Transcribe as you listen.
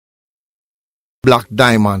Black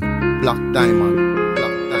Diamond, Black Diamond,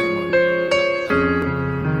 Black Diamond,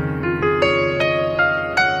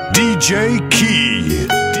 DjKey,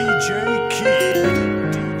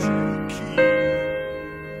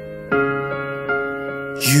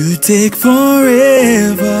 You take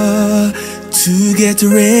forever to get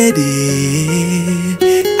ready.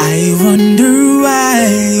 I wonder why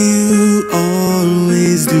you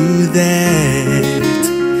always do that.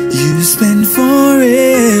 You spend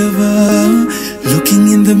forever looking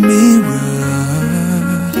in the mirror.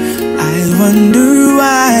 I wonder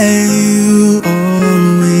why you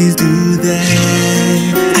always do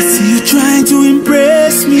that. I see you trying to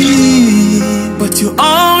impress me, but you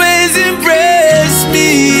always impress me.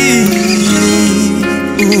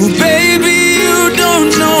 Oh baby, you don't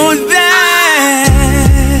know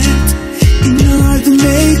that. In all the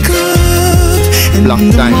makeup and Black in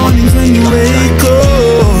the Diamond, mornings when you wake up,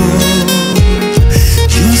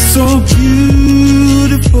 you're so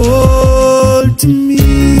beautiful to me.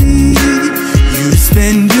 You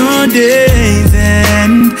spend your days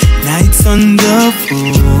and nights on the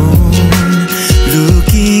phone,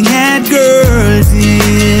 looking at girls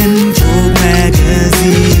in Vogue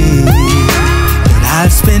magazine. But I'll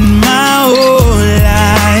spend my whole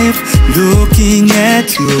life looking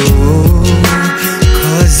at you,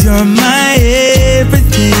 'cause you're my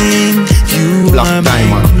everything. You Black are Diamond,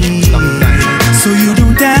 my queen. So you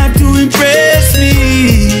don't have to impress me,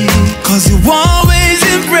 'cause you always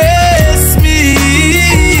impress me.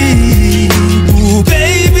 Ooh,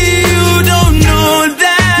 baby, you don't know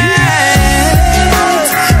that.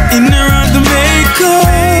 In and around the makeup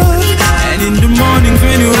and in the mornings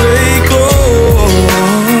when you wake up,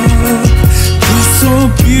 you're so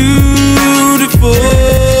beautiful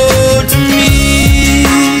to me.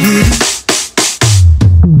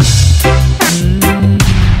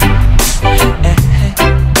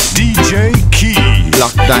 DjKey,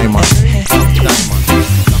 Black Diamond, Black Diamond.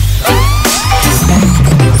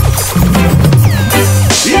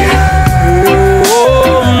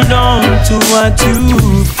 Hold on to what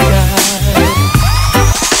you've got.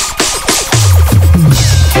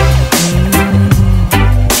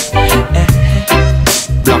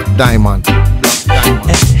 Black Diamond, Black Diamond,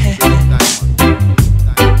 Black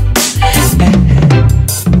Diamond.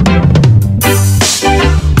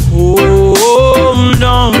 Hold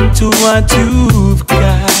on to what you've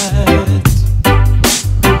got.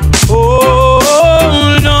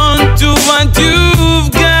 Hold on to what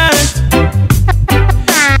you've got.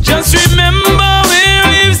 Just remember where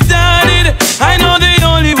we've started. I know they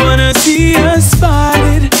only wanna see us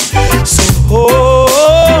spotted. So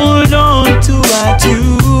hold on to what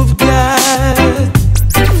you've got.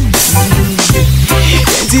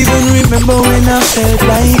 Can't even remember when I felt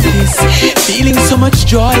like this, feeling so much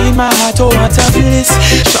joy in my heart, oh what a bliss.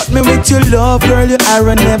 Shot me with your love, girl, your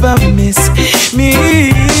arrow never miss.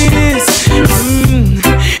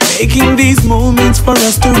 Making these moments for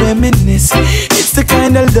us to reminisce. It's the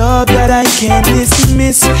kind of love that I can't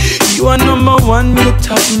dismiss. You are number one, you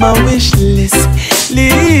top my wish list.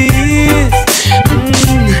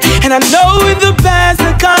 And I know in the past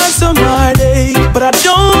I caused some heartache, but I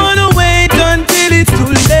don't wanna wait until it's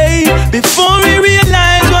too late, before we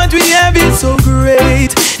realize what we have is so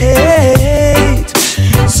great.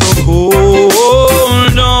 So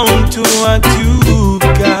hold on to what you've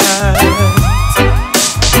got.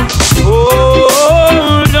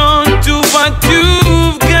 Hold on to what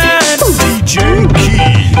you've got. DjKey,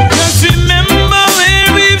 Just remember where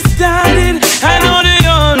we've started. I know they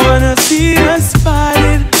all wanna see us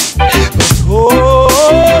spotted, but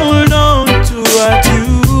hold on to what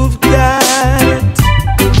you've got.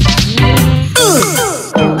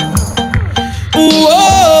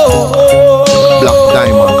 Whoa. Black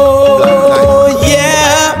Diamond, Black Diamond.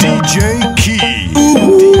 Yeah. DjKey,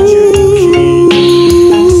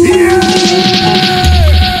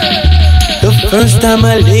 The first time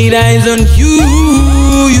I laid eyes on you,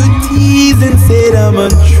 you teased and said I'm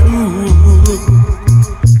untrue.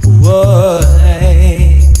 Why?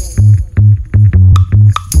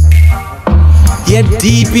 Yet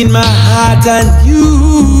deep in my heart I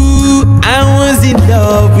knew I was in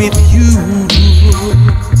love with you.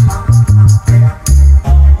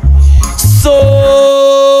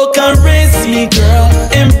 So caress me, girl,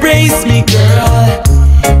 embrace me, girl.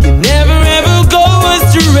 You never ever go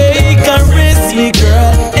astray. Caress me,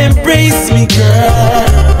 girl, embrace me, girl.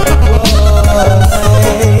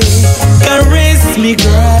 Why? Caress me,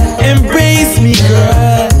 girl, embrace me,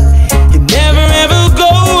 girl. You never ever go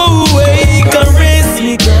away. Caress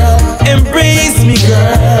me, girl, embrace me,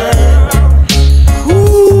 girl.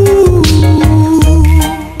 Ooh,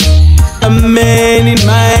 a man in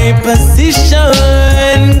my my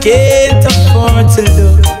position, can't afford to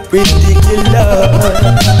look ridiculous.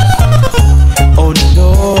 Oh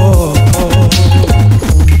no.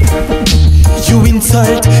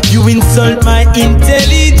 You insult my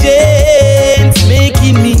intelligence,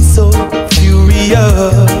 making me so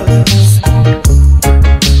furious.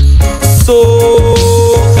 So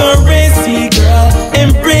caress me, girl,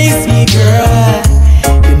 embrace me, girl.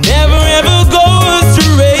 You never ever go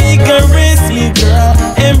astray. Caress me, girl,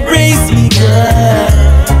 embrace me, girl.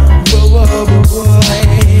 Whoa, whoa, whoa, whoa.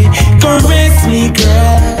 Caress me,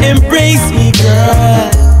 girl, embrace me, girl.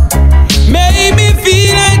 Make me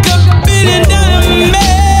feel like a $1 billion man.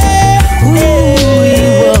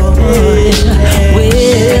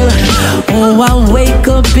 Well, I wake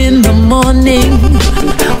up in the morning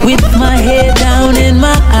with my head down in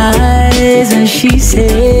my eyes, and she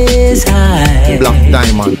says hi. Black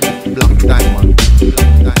diamond, black diamond,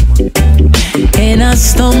 black diamond. And I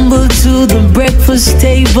stumble to the breakfast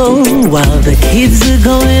table while the kids are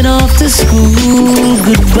going off to school.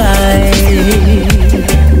 Goodbye.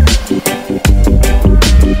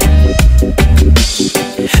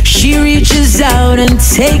 She reaches out and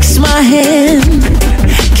takes my hand,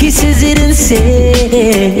 kisses it and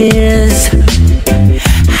says,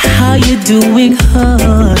 how you doing,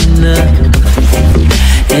 hon?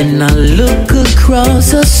 And I look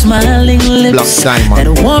across her smiling lips that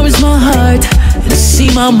warms my heart and see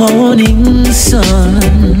my morning sun.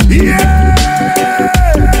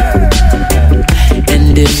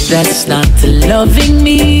 And if that's not loving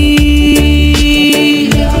me,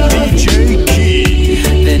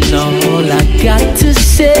 DjKey, then all I got to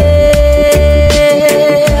say,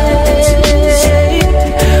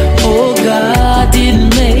 oh, God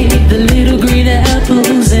didn't make the little green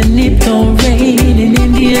apples, and it don't rain in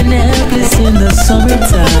Indianapolis in the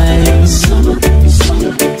summertime.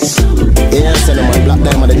 Yeah, send my Black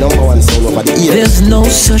Diamond, the #1 song over the years. There's no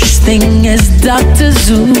such thing as Dr.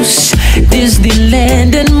 Zeus,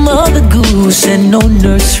 Disneyland and Mother Goose, and no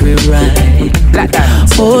nursery rhyme. Black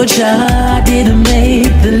Diamond. Oh, God didn't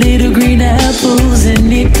make the little green apples,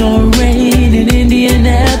 and it don't rain in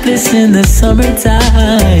Indianapolis in the summertime.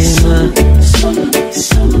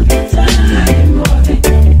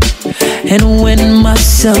 And when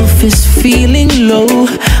myself is feeling low,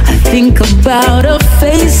 I think about a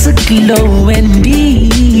face aglow and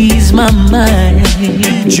ease my mind.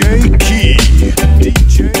 DjKey,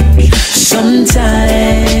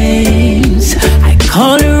 Sometimes I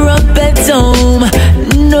call her up at home,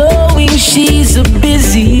 knowing she's a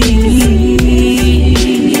busy,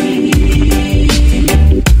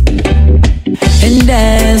 and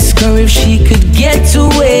ask her if she could get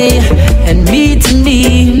away and meet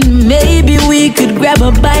me. Maybe we could grab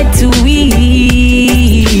a bite to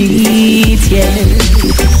eat, yeah.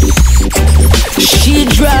 She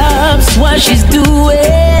drops what she's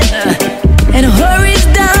doing and hurries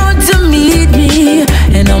down to meet me,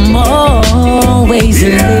 and I'm always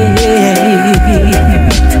late.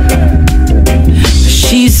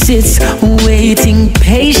 She sits waiting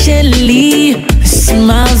patiently,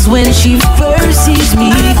 smiles when she first sees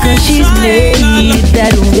me, 'cause she's made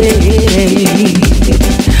that way.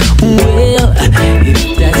 Well, if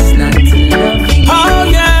that's not loving, oh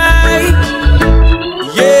yeah,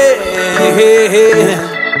 yeah.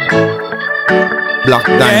 Black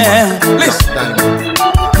diamond, Yeah. black diamond.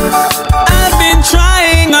 I've been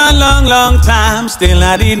trying a long, long time, still I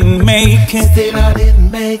didn't make it.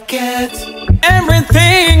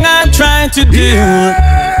 Everything I tried to do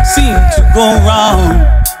seemed to go wrong.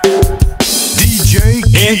 DjKey,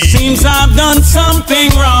 It seems I've done something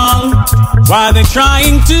wrong. Why they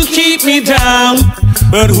trying to keep me down?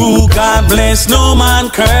 But who God bless, no man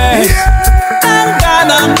curse. Thank God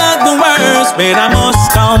I'm not the worst, but I must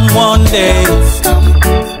come one day.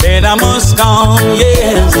 But I must come,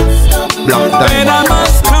 yes. Black But I diamond,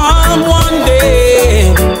 must come one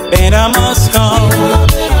day. But I must come.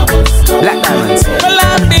 Black Diamond. Well,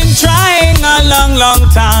 I've been trying a long, long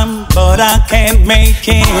time, but I can't make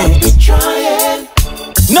it.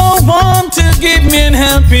 No one to give me a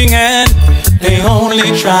helping hand. They only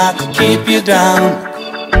try to keep you down.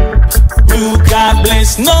 Who God bless,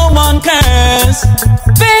 no one cares.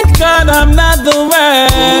 Thank God I'm not the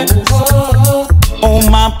worst. Oh,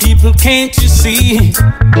 my people, can't you see?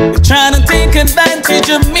 They're trying to take advantage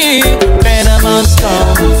of me. But I must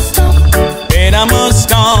come. But I must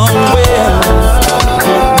come. Well,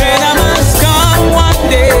 but I must come one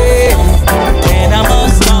day. But I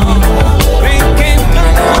must come. They can't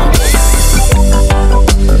come.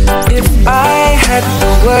 If I had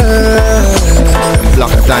the world,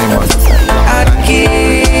 black diamond. I'd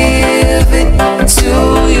give it to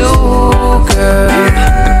you, girl.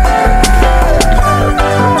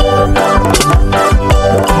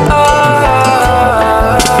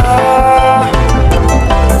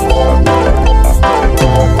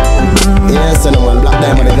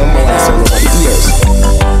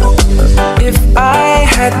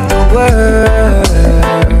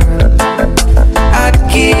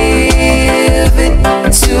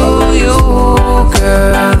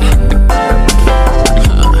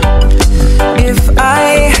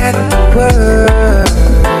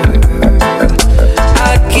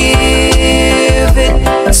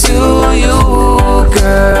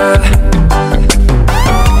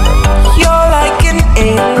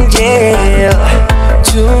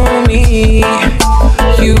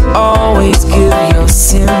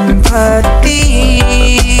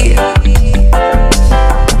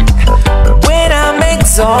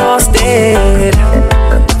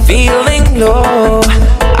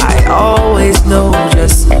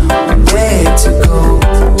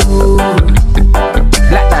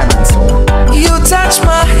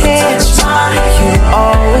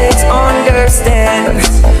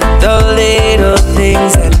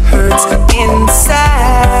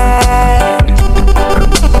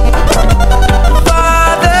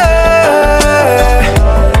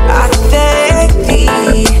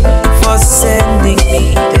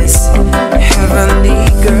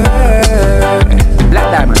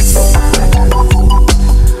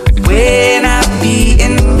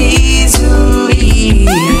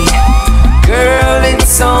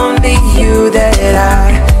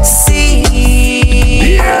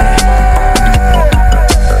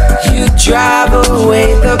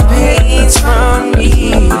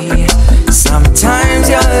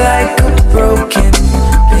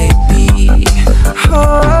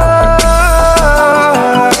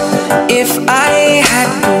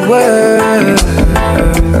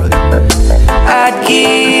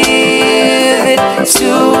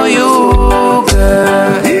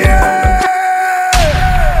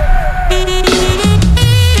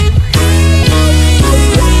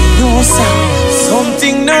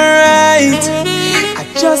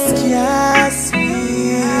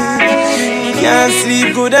 can't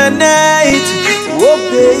sleep good at night. Oh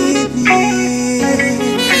baby,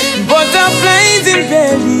 butterflies in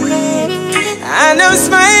belly, and I'm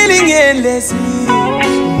smiling endlessly.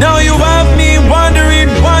 Now you have me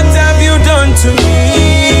wondering, what have you done to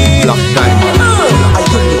me? Black diamond. I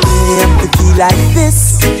couldn't claim to feel like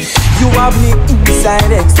this. You have me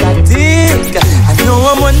inside ecstatic. I know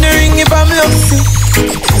I'm wondering if I'm lovesick.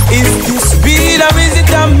 Is this real or is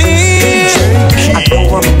it a me? I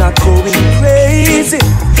know I'm not going crazy.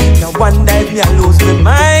 Now one day me I lose my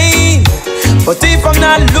mind. But if I'm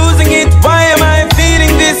not losing it, why am I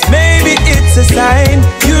feeling this? Maybe it's a sign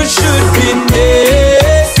you should be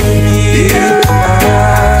next to me.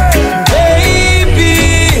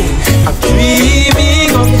 Baby, I'm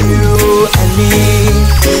dreaming of you and me.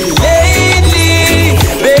 Lately,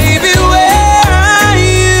 baby, where are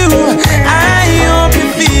you? I hope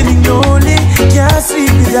you're feeling lonely. Can't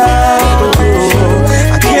sleep without you.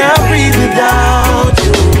 I can't breathe without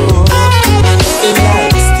you.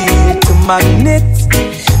 Like steel to magnet,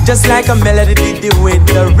 just like a melody did it with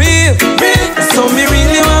the real. So me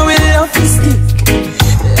really want we love to stick,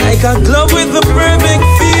 like a glove with the perfect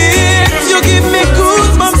fit. You give me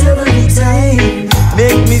goosebumps every time,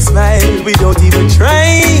 make me smile without even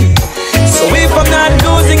trying. So if I'm not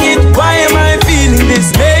losing it, why am I feeling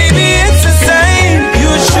this? Maybe it's a sign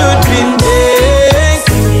you should be next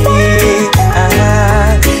to me.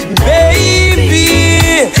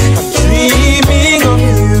 Baby, I'm dreaming of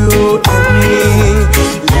you and me.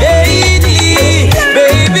 Lately,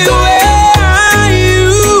 baby, where are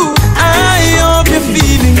you? I hope you're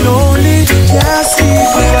feeling lonely. Can't sleep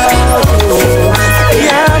without you. I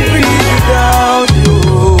can't breathe without you.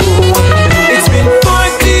 It's been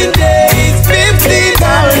 14 days, 15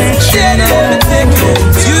 hours. Shit,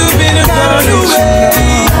 you've been gone away.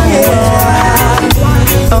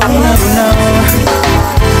 Oh no,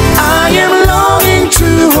 I am longing to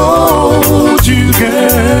hold you,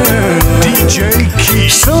 girl. DjKey.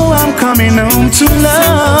 So I'm coming home to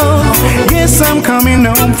love. Yes, I'm coming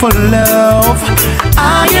home for love.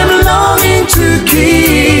 I am longing to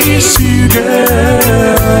kiss you,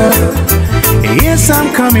 girl. Yes,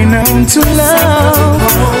 I'm coming home to love.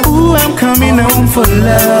 Ooh, I'm coming home for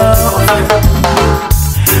love.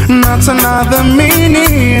 Not another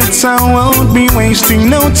minute, I won't be wasting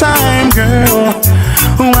no time, girl.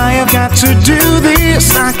 Why I've got to do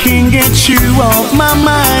this, I can't get you off my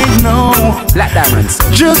mind, no. Black diamonds.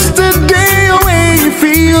 Just a day away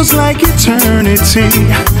feels like eternity.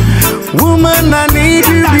 Woman, I need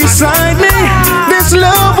you beside me. This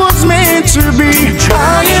love was meant to be.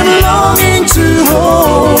 I am longing to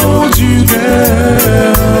hold you,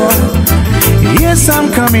 girl. Yes,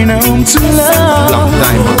 I'm coming home to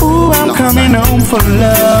love. Ooh, I'm coming home for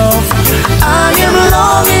love. I am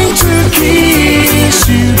longing to kiss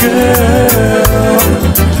you, girl.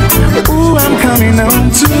 Ooh, I'm coming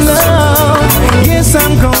home to love. Yes,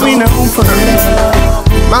 I'm going home for love.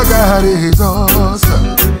 My God is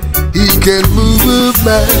awesome. He can move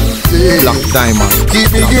mountains. Black diamond.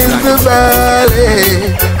 Keep me in the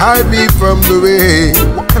valley. Hide me from the rain.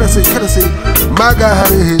 What can I say? Can I say? My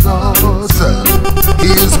God is awesome.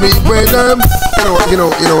 Heals me when I'm. You know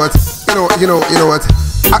what?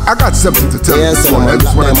 I got something to tell you. I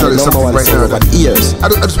just want to tell you something right now. I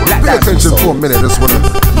just want to pay attention for a minute. I just want to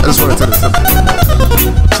tell you something.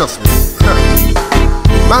 Trust me.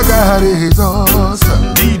 My God is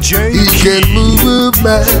awesome. DjKey. He can move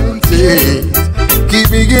mountains. Keep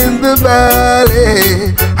me in the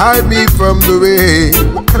valley. Hide me from the rain.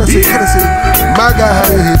 What can I say? Can I say? My God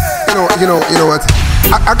is. You know what?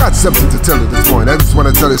 I got something to tell you this morning. I just want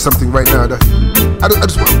to tell you something right now. I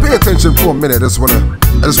just want to pay attention for a minute. I just want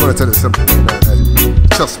to tell you something right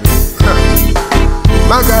now. Trust me.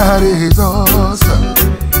 My God is awesome.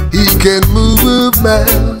 He can move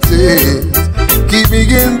mountains. Keep me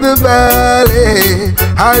in the valley.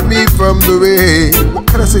 Hide me from the rain. What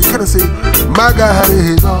can I say? Can I say? My God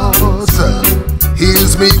is awesome.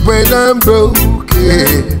 Heals me when I'm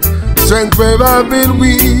broken. Strength where I've been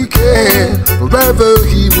weak, forever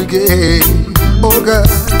He will gain. Oh God,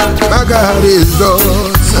 my God is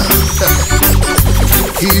awesome.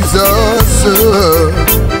 He's awesome.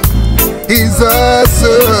 He's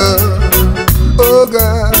awesome. Oh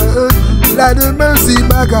God, Lord have mercy,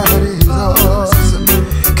 my God is awesome.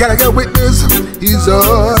 Can I get a witness? He's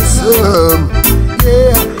awesome.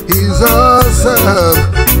 Yeah, He's awesome.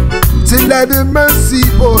 Till Lord have mercy,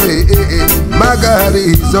 boy. My God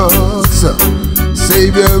is awesome.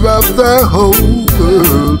 Savior of the whole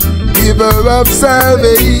world, giver of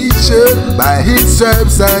salvation. By His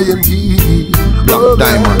stripes I am healed. Black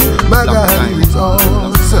diamond. My God is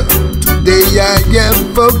awesome. today I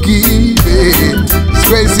am forgiven. His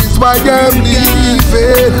grace is why I'm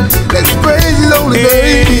leaving. Let's praise His holy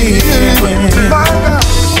name. My God.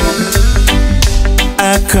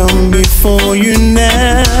 I come before you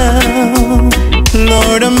now,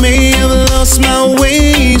 Lord, I may have lost my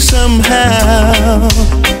way somehow.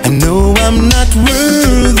 I know I'm not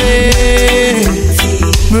worthy,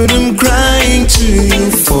 but I'm crying to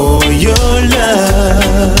you for your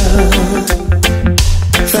love,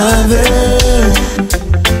 Father.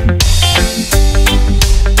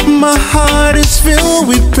 My heart is filled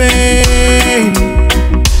with pain,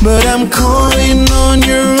 but I'm calling on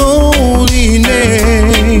your holy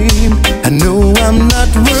name. I know I'm not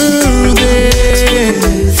worthy,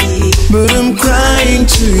 but I'm crying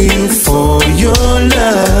to you for your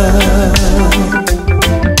love.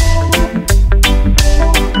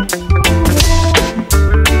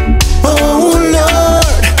 Oh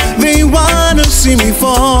Lord, they wanna see me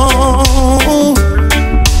fall,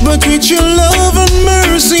 but with your love and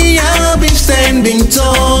mercy I'll be standing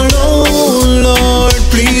tall. Oh Lord,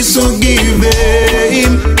 please forgive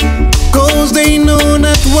them, 'cause they know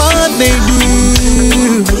not what they do.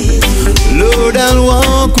 Lord, I'll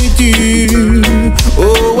walk with you.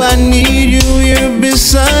 Oh, I need you here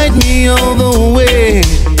beside me all the way.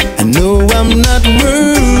 I know I'm not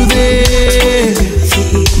worthy,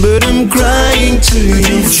 but I'm crying to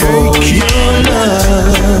you for your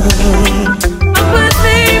love. With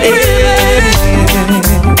me, baby.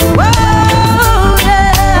 Whoa,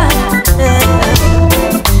 yeah.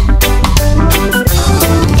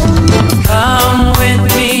 Come with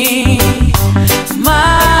me,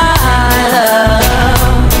 my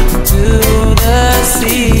love, to the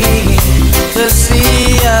sea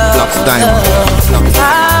of love. I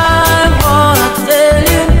wanna tell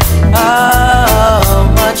you how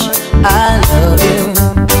much I love you.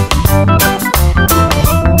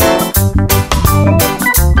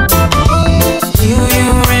 Do you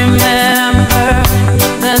remember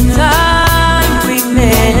the time we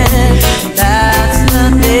met? That's the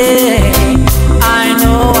day I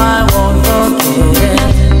know I won't forget.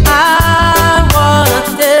 I wanna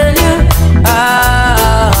tell you how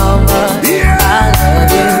much I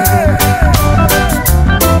love you.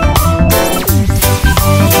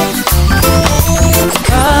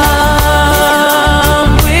 Come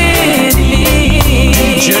with me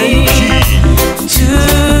DjKey. to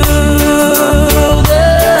the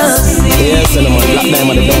sea. Yes, and I'm on Black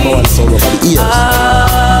Diamond, the number one song over the years.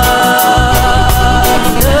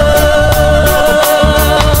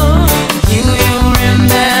 Do you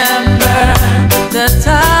remember the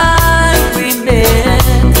time we met?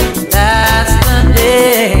 That's the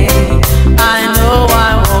day I know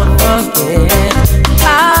I won't forget.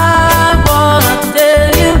 I wanna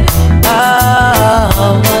tell you how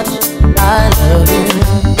much I love you.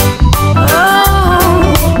 Oh,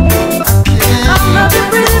 I love you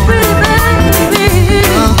pretty, pretty baby.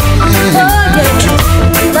 Oh yeah,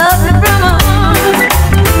 love you from my heart.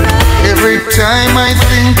 Every time I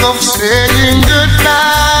think of saying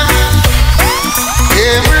goodbye,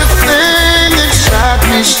 everything inside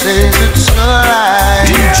me says it's a lie.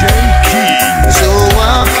 DjKey. So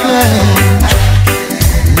I can't,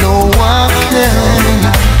 no I can't,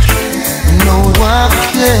 no I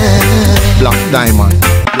can't. Black Diamond.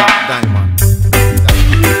 Black Diamond.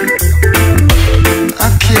 I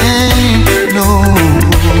can't, no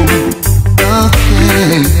I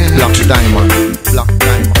can't. Black Diamond. Black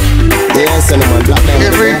Diamond. Yes, and I'm on Black Diamond.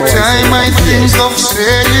 Every time I think of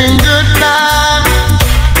saying goodbye,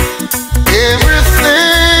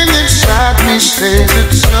 everything inside me says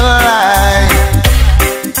it's a lie.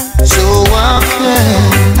 So I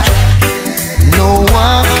can't, no I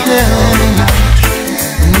can't,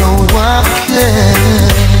 no I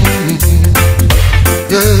can't.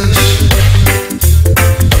 Yes,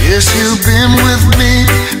 yes, you've been with me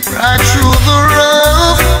right through the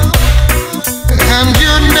rough, and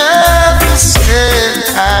you never said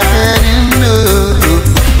I had enough.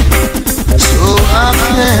 So I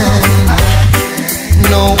can't,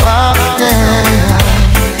 no I can't,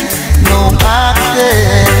 no I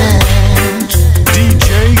can't.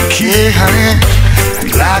 DjKey.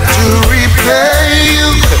 I'd like to repay you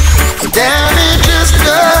for damages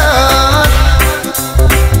done.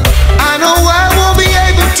 I know I won't be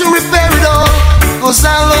able to repair it all, 'cause I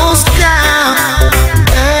lost count.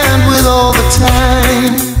 And with all the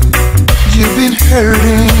time you've been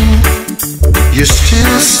hurting, you're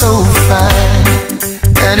still so fine,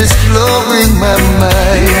 and it's blowing my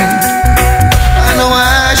mind. I know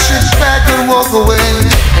I should back and walk away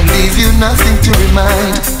and leave you nothing to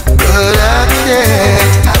remind, but I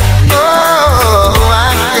can't. Oh,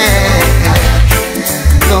 I can't.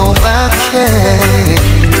 No, I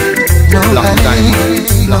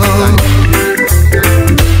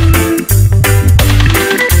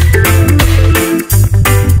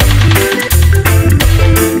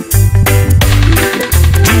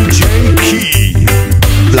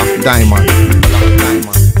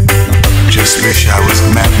wish I was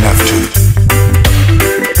man enough to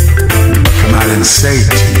come out and say it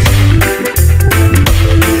to you.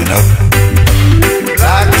 You know?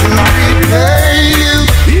 Like to repay you,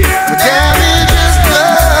 the damage is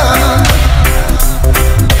done.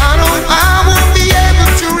 I know I won't be able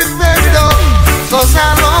to repair it all, 'cause I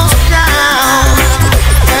lost count.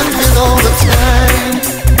 And with all the time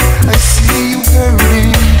I see you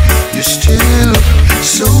hurting, you're still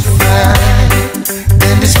so fine,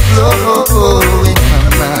 and it's blowing my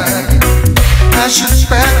mind. I should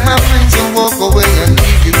pack my things and walk away and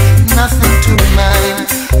leave you nothing to remind,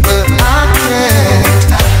 but I can't.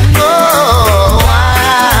 No, I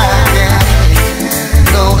can't.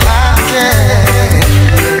 No, I can't.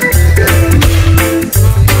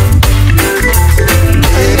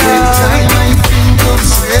 Every time I think of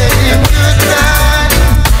saying goodbye,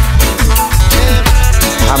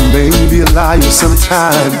 I may be a liar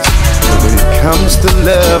sometimes, but when it comes to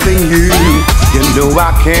loving you, you know I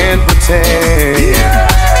can't pretend.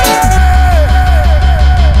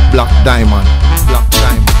 Black Diamond, Black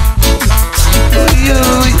Diamond.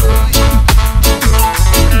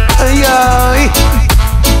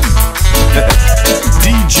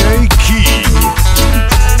 DjKey.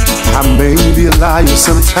 I may be a liar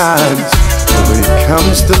sometimes, but when it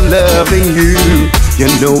comes to loving you, you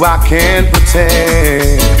know I can't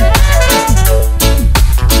pretend.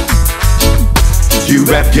 You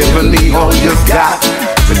have given me all you've got,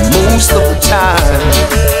 but most of the time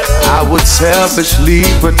I would selfishly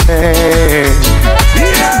pretend.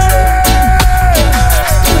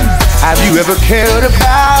 Have you ever cared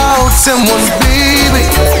about someone, baby,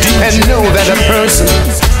 and know that a person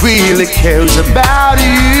really cares about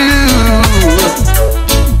you?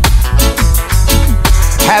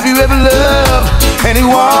 Have you ever loved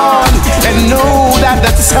anyone and know that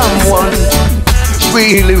that someone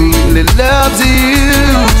really, really loves you?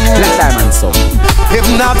 Black Diamond song. If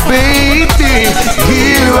not, baby,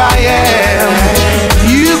 here I am.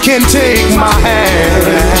 You can take my hand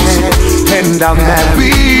and I'll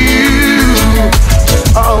marry you.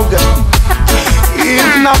 Oh God. If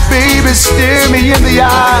not, baby, stare me in the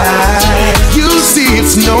eye. You'll see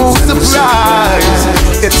it's no surprise.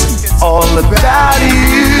 It's all about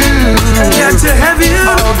you. I got to have you.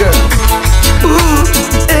 Oh girl. Ooh,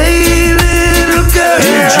 hey little girl,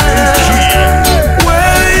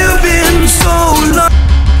 where you been so long?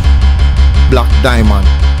 Black Diamond,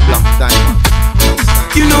 Black Diamond.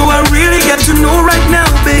 You know I really got to know right now,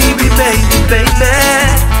 baby, baby, baby.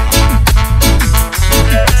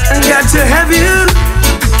 I got to have you.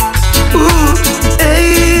 Ooh,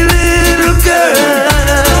 hey little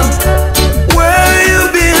girl, where you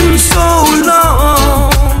been so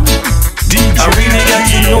long? I really got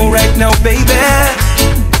to know right now, baby.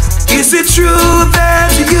 Is it true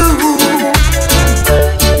that you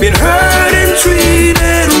been hurt and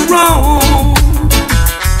treated wrong?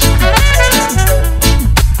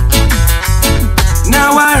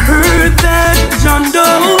 Now I heard that John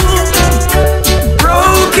Doe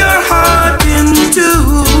broke your heart in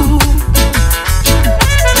two.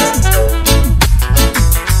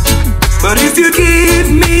 But if you give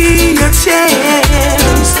me a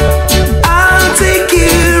chance, I'll take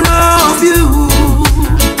care of you.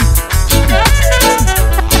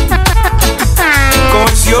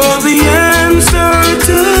 'Cause you're the answer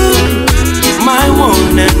to my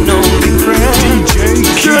one and only friend.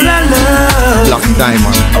 Girl, I love Black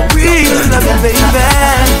Diamond. I really love you, baby.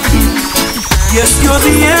 Yes, you're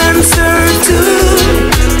the answer to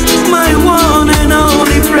my one and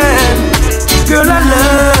only friend. Girl, I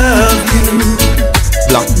love you.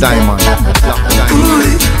 Black Diamond, Black Diamond. Ooh,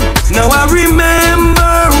 now I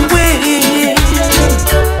remember when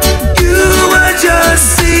you were just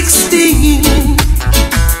 16.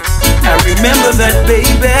 I remember that,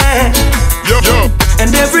 baby.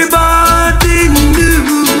 And everybody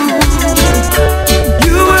knew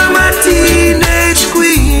you were my teenage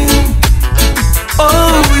queen.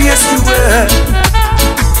 Oh, yes, you were.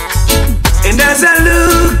 And as I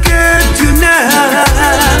look at you now,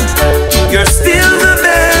 you're still the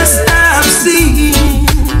best I've seen.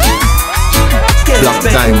 Yes, Black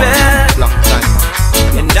baby. Diamond, Black Diamond.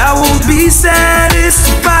 And I won't be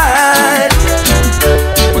satisfied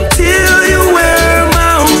until you wear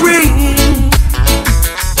my ring.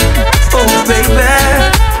 Oh, baby,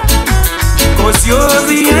 'cause you're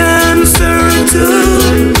the answer to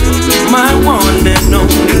my one and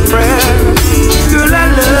only prayer. Girl, I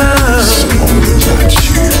love you.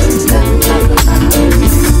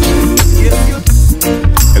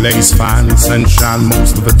 LA's fine and sunshine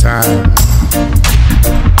most of the time.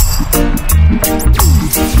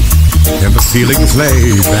 And the feeling is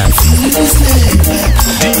laid back.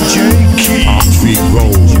 DjKey.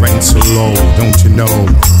 you know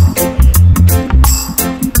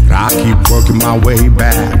that I keep working my way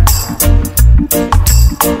back.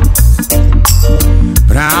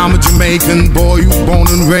 But I'm a Jamaican boy who's born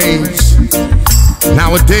and raised.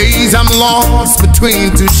 Nowadays I'm lost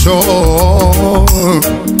between two shores.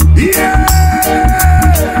 Yeah.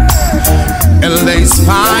 LA's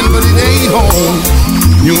fine, but it ain't home.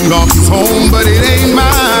 New York is home, but it ain't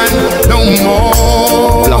mine no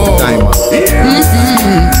more. Long time.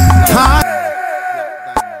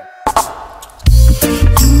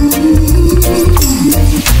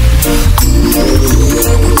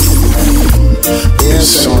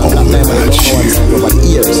 It's all about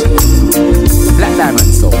you. Black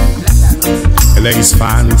Diamond soul. LA's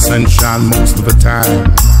fine and sunshine most of the time,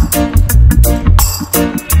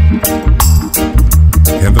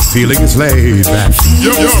 and the feeling is laid back.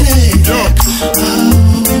 Yo, yo, yo.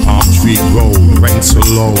 Palm tree road, rain so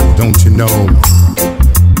low, don't you know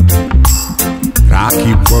that I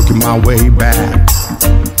keep working my way back.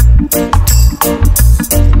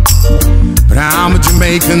 But I'm a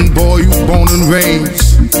Jamaican boy who's born and raised.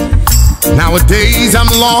 Nowadays I'm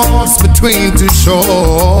lost between two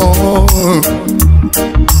shores.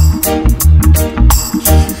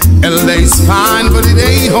 LA's fine, but it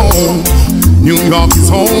ain't home. New York is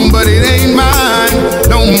home, but it ain't mine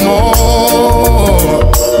no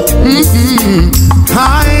more.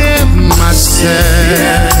 I am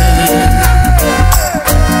myself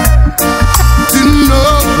to no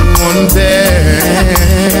one there,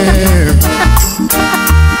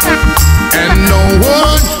 and no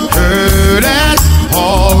one heard at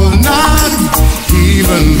all, not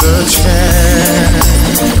even the chair.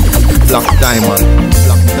 Black Diamond.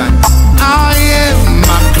 Black Diamond. I am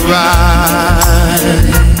my cry.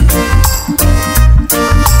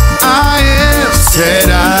 I am said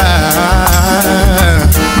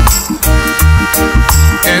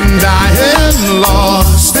and I am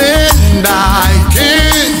lost, and I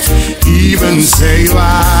can't even say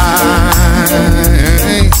why.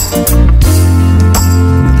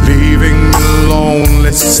 Leaving me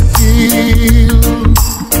lonely still.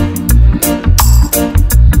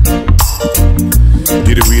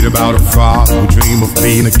 Did you read about a frog who dreamed of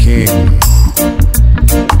being a king?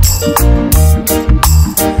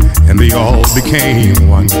 And they all became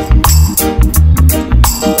one,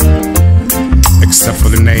 except for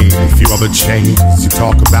the name. A few other changes. You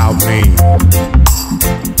talk about me,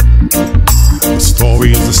 the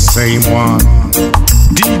story is the same one.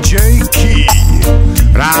 DjKey.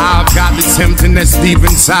 But I've got this emptiness deep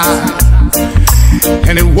inside,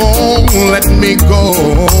 and it won't let me go.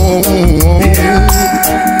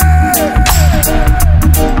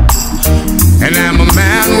 And I'm a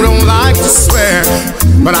man who don't like to swear,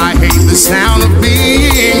 but I hate the sound of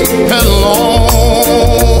being alone.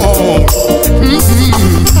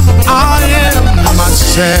 I am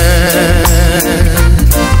myself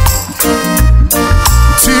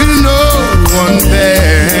to no one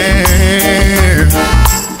there,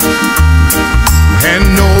 and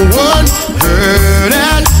no one heard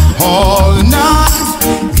at all, not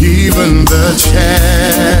even the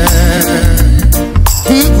chair.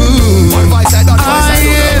 I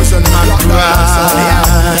am my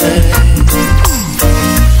bride.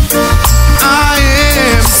 I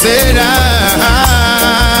am said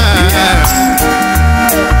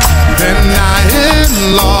and I am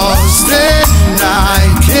lost, and I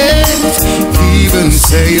can't even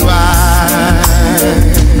say why.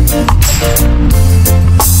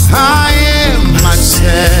 I am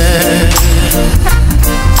myself.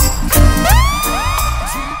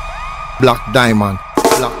 Black Diamond.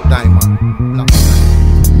 Black Diamond. Black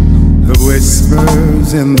Diamond. The whispers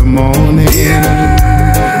in the morning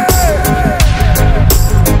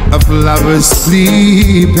of lovers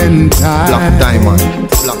sleeping tight. Black Diamond.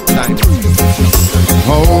 Black Diamond.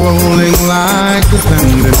 Rolling like the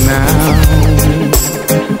thunder now,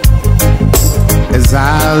 as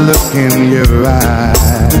I look in your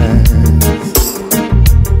eyes.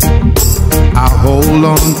 I hold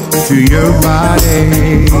on to your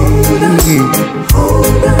body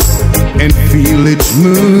and feel each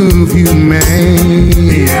move you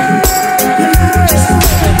make.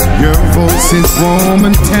 Your voice is warm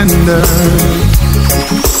and tender,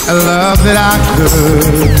 a love that I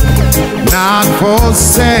could not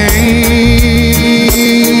forsake.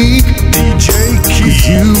 DjKey.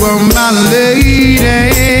 You are my lady,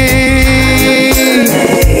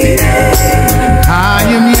 I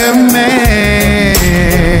am your man.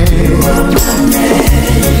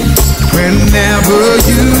 Whenever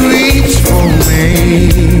you reach for me,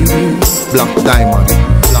 Black Diamond.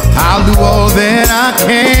 I'll do all that I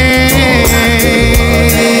can.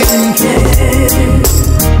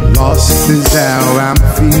 Lost is our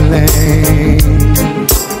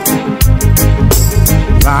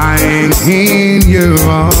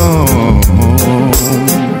alone.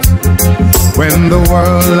 When the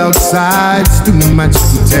world outside's too much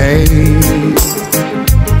to take,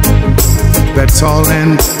 that's all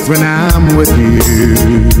ends when I'm with you.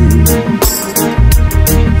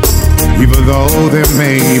 Even though there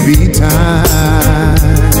may be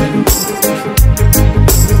time,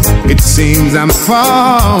 it seems I'm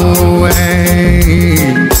far away.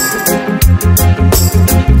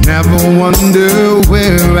 Never wonder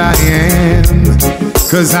where I am,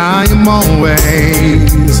 'cause I am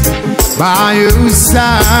always by your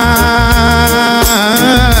side.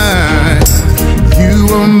 You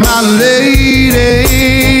are my lady,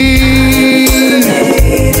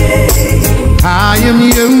 I am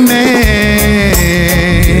your man.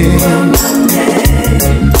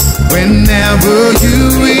 Whenever you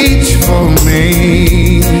reach for me,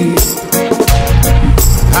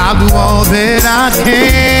 I'll do all that I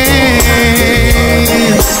can.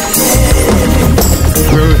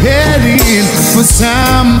 We're heading for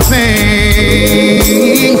something,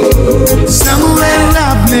 somewhere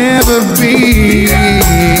I've never been.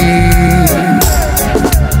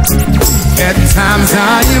 At times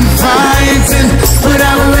I am fighting, but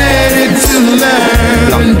I'm ready to learn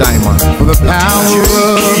for the power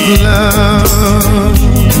of love.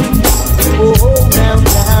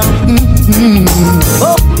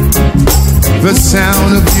 The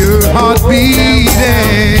sound of your heart beating,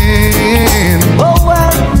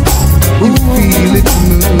 you feel it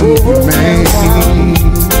move, man.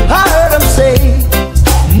 I heard him say,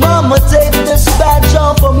 Mama, take this badge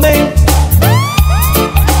off of me.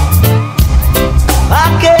 I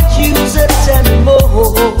can't use it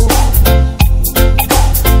anymore.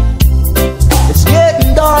 It's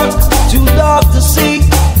getting dark, too dark to see.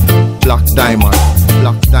 Black Diamond,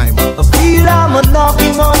 Black Diamond. I feel I'm a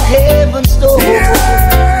knocking on heaven's door.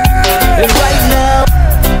 Yeah. And right now,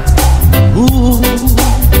 ooh,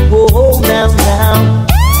 oh, now,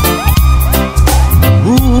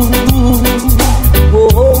 ooh,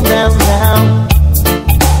 oh, now,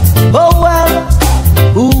 oh, well,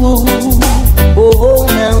 ooh, oh,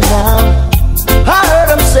 now. I heard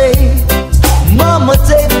him say, Mama,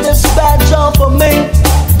 take this badge off of me.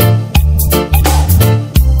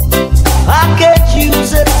 I can't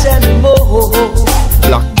use it anymore.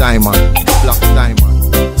 Black Diamond, Black Diamond.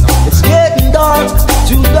 It's getting dark,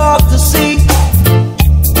 too dark to see.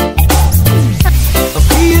 I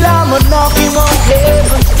feel I'm a knocking on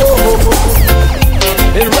heaven's door.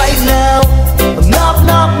 And right now,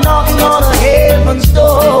 I'm knocking on a heaven's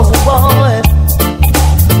door, boy.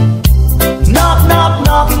 Knocking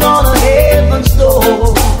on a heaven's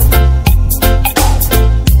door.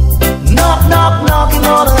 Knocking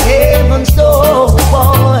on a heaven's door,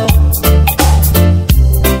 boy.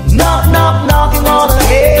 Knocking on a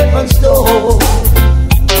heaven's door.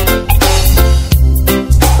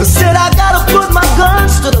 I said I gotta put my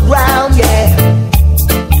guns to the ground, yeah.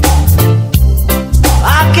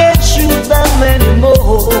 I can't shoot them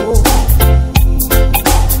anymore.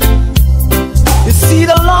 You see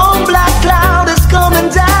the long black cloud is coming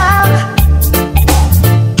down.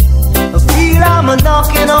 I feel I'm a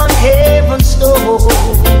knocking on heaven's door.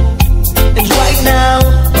 And right now,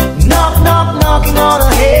 knocking on a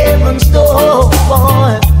heaven's door,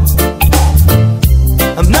 boy.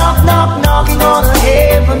 I'm knocking on a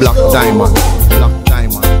heaven's Black door. Diamond, Black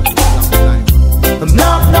Diamond, Black Diamond. I'm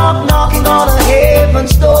knocking on a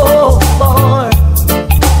heaven's door, boy.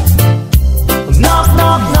 I'm knocking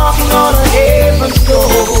on a heaven's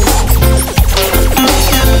door.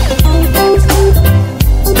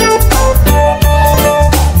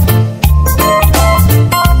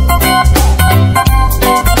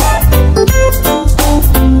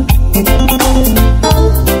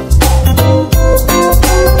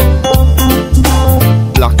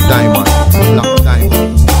 Black Diamond, Black Diamond.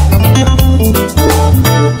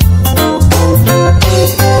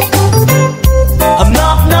 I'm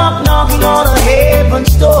knocking on a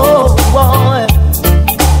heaven's door, boy.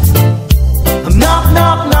 I'm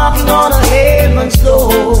knocking on a heaven's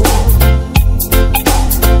door.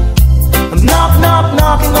 I'm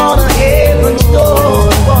knocking on a heaven's door,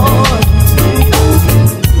 boy.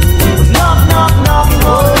 I'm knocking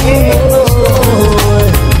on a heaven's door.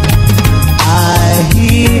 I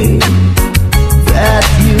hear that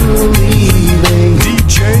you're leaving.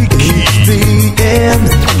 DjKey. It's the end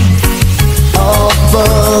of the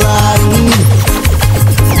line.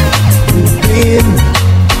 We've been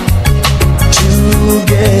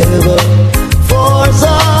together for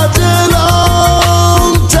such a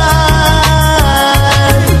long time.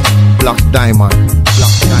 Black Diamond,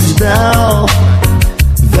 Black Diamond. Now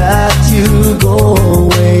that you go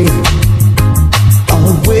away from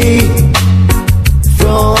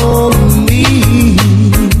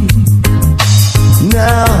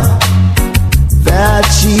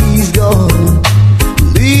she's gone.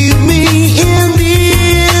 Leave me in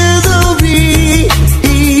misery,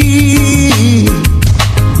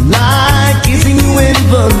 like kissing you in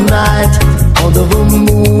the night under the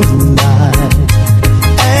moonlight,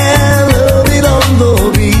 and loving on the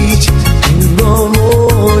beach in the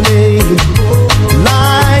morning,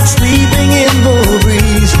 like sleeping in the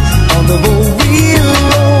breeze under the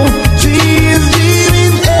willow trees,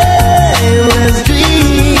 dreaming endless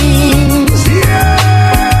dreams.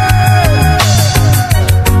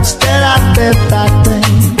 Stare at that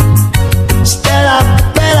thing, stare at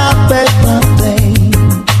that thing.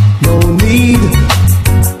 No need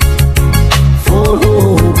for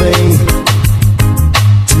hoping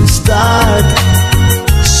to start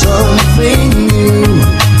something new.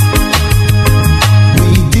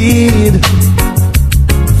 We did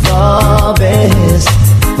the best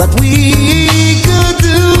that we could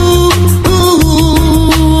do.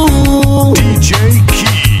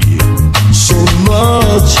 DjKey. So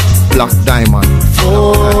much Black Diamond.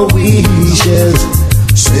 for wishes.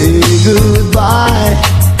 Say goodbye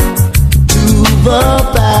to the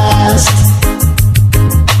past.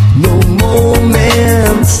 No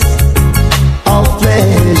moments of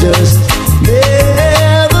pleasures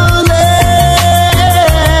never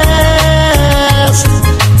last.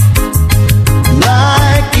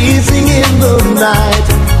 Like kissing in the night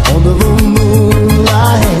under the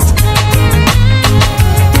moonlight.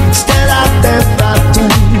 Stare at that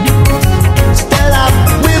pattern. Stare at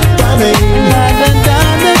with the name.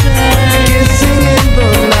 Kissing in the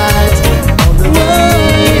night under the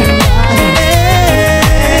moonlight.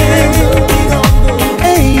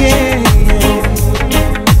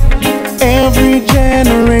 Every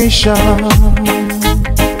generation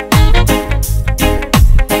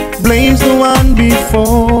blames the one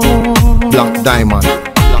before, Black Diamond.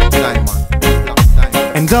 Black Diamond. Black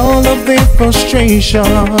Diamond. and all of their frustration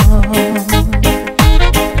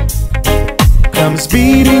comes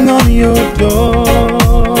beating on your door.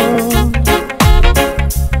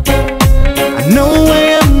 I know I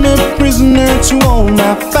am a prisoner to all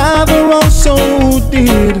my father also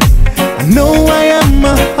did. I know I am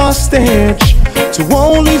a hostage to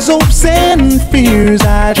all his hopes and fears.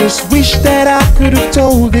 I just wish that I could have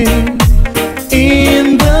told him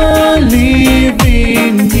in the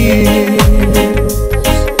living years.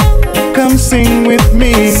 Come sing with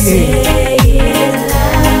me.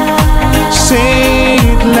 Say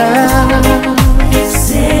it loud.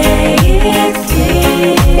 Say it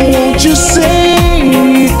clear. Won't you say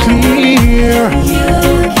it clear? You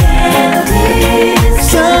can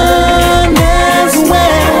Sun as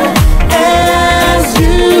well as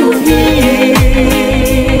you hear.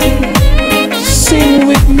 Sing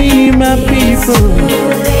with me, my people.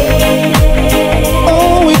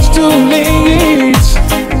 Oh, it's too late.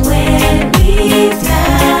 when we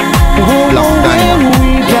die. Oh, Black when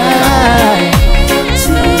we die,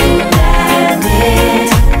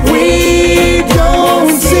 we don't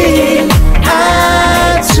see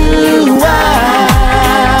eye to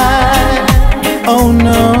eye. Oh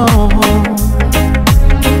no,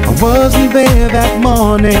 I wasn't there that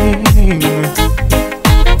morning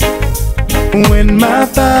when my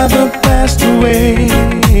father passed away.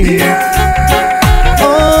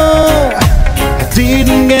 Oh, I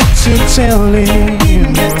didn't get to tell him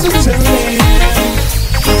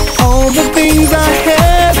all the things I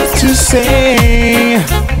had to say.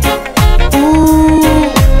 Ooh,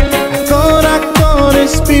 I thought I caught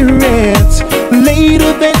his spirit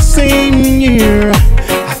later that same year.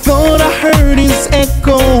 I thought I heard his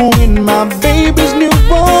echo in my baby's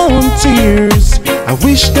newborn tears. I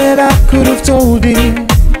wish that I could have told him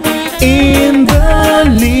in the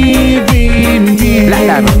living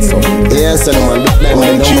years. Yes, and man, look like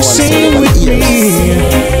Won't you sing with me?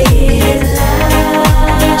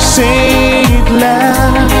 Say it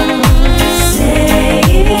loud.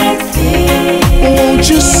 Won't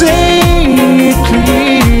you sing it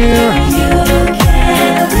clear?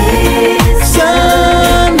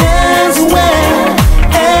 Sun as well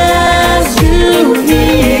as you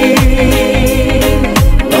hear.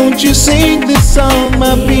 Don't you sing this song,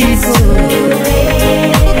 my people?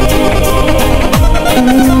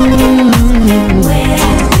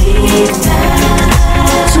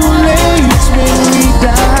 Too late when we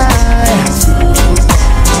die.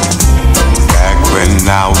 Back when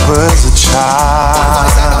I was a child,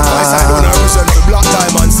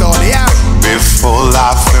 before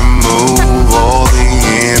life removed all the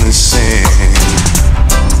innocence,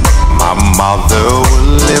 my mother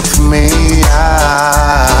would lift me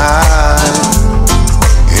high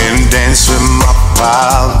and dance with my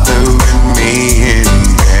father and me in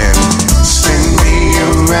bed, spin me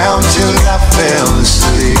around till I fell asleep.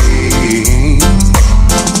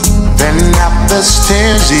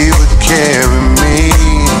 understands he would carry me.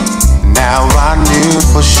 Now I knew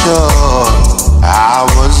for sure I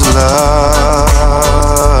was loved.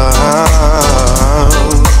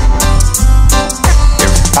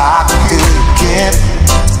 If I could get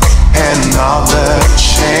another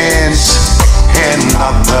chance,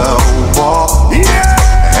 another walk,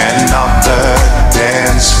 another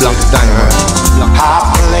dance with her,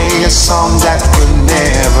 I'll play a song that will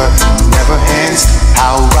never, never end.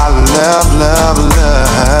 How I love, love,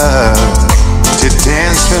 love to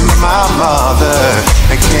dance with my mother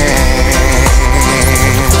again.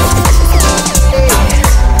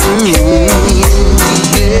 Oh yeah,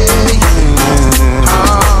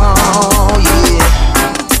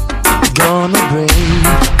 gonna break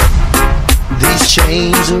these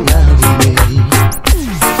chains around me.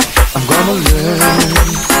 I'm gonna learn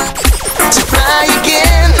to fly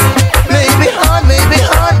again. Maybe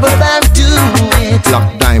hard, but I'm doing it. Black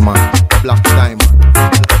diamond, black diamond.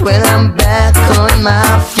 When I'm back on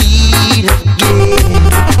my feet again.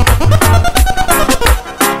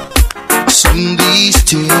 Soon these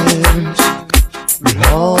tears will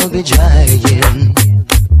all be drying.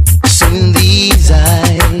 Soon these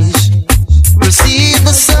eyes will see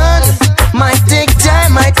the sun. Might take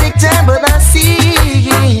time, but I see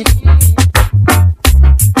it.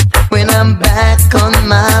 When I'm back on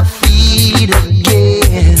my feet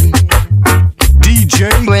again.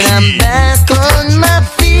 DjKey. When I'm back on my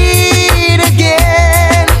feet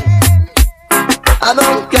again, I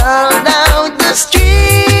don't go down the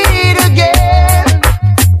street again,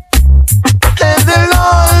 and they'll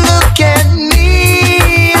all look at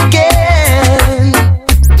me again,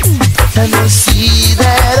 and they'll see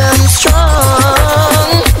that I'm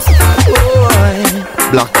strong, boy.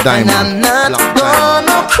 Black diamond. And I'm not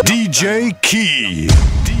gonna cry. DjKey.